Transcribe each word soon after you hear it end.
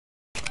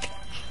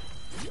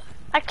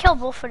I killed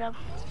both of them.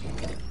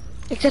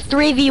 It's a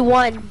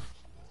 3v1.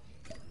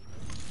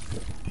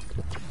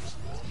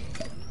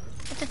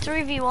 It's a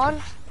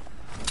 3v1.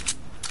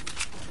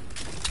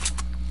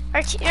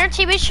 Our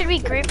teammates should be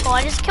grateful.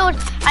 I just killed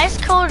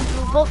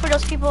both of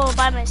those people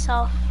by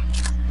myself.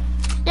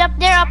 Yep,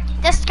 they're up.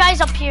 This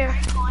guy's up here.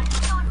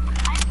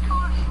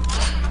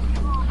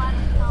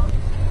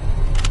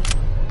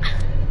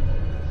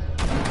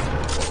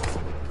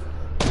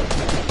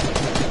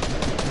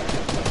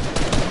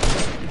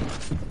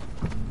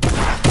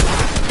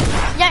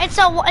 Yeah,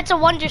 it's a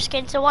wonder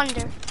skin. It's a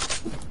wonder.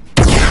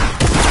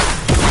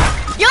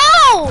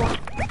 Yo!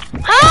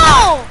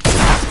 How?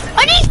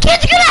 Are these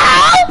kids gonna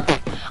help?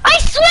 I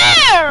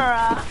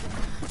swear!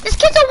 This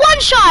kid's a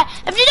one-shot.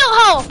 If they don't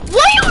help,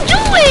 what are you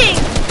doing?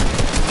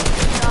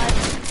 God.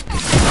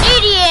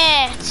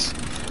 Idiot!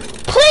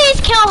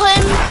 Please kill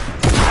him.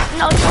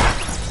 No,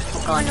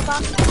 don't go in the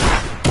box.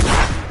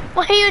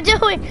 What are you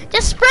doing?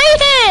 Just spray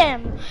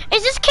him.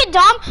 Is this kid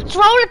dumb?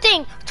 Throw the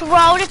thing.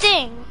 Throw the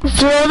thing.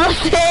 Throw the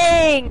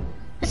thing.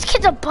 This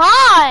kid's a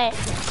bot.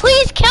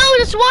 Please kill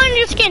this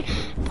wonder skin.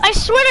 I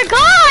swear to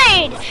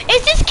God.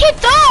 Is this kid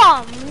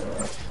dumb?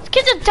 This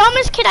kid's the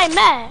dumbest kid I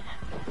met.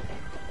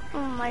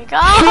 Oh my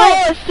God.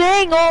 Throw a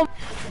thing. Oh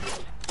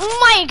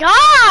my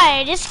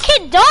God. This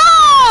kid dumb.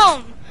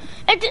 Oh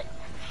my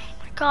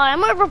God. I'm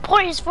gonna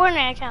report his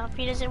Fortnite account if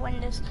he doesn't win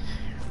this.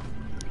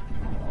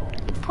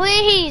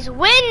 Please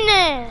win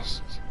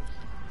this.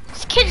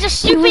 This kid's the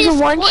stupidest. He was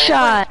a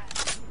one-shot.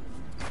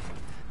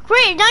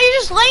 Great, now you're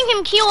just letting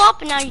him queue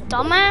up and now you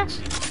dumbass.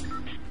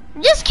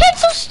 This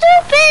kid's so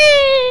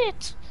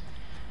stupid.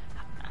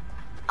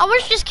 I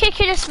wish this kid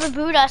could just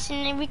reboot us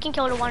and then we can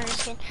kill the wonder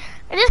skin.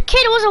 And this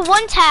kid was a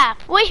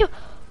one-tap. Wait.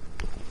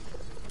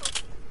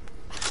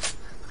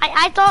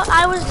 I thought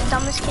I was the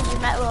dumbest kid you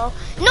met, Will.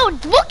 No,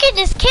 look at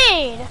this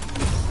kid.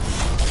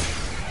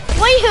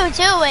 What are you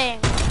doing?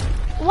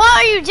 What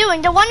are you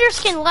doing? The wonder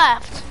skin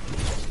left.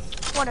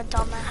 What a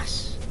dumbass.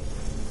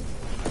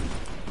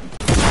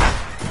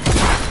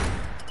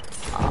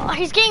 Oh,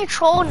 he's getting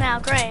trolled now.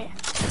 Great.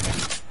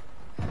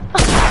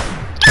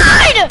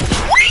 God!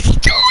 What is he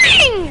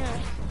doing?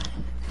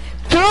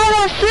 throw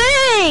the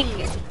thing!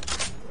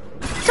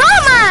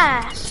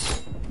 Dumbass!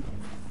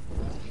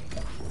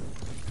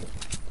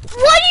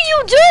 What are you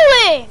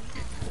doing?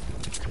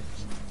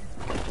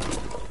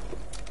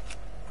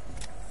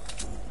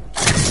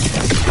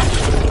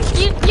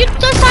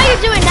 That's how you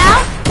do it now?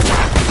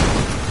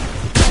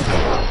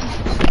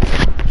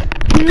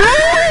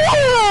 No!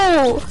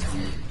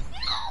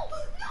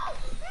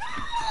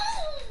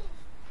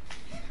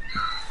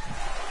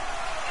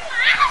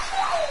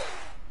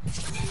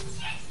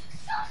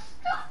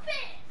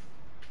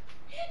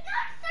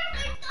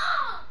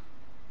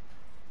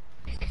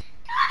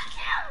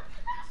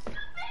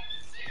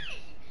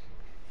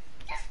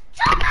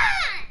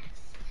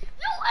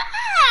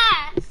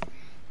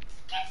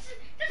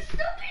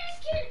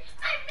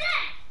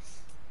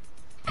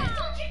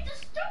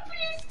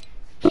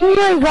 Oh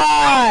my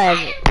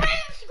God!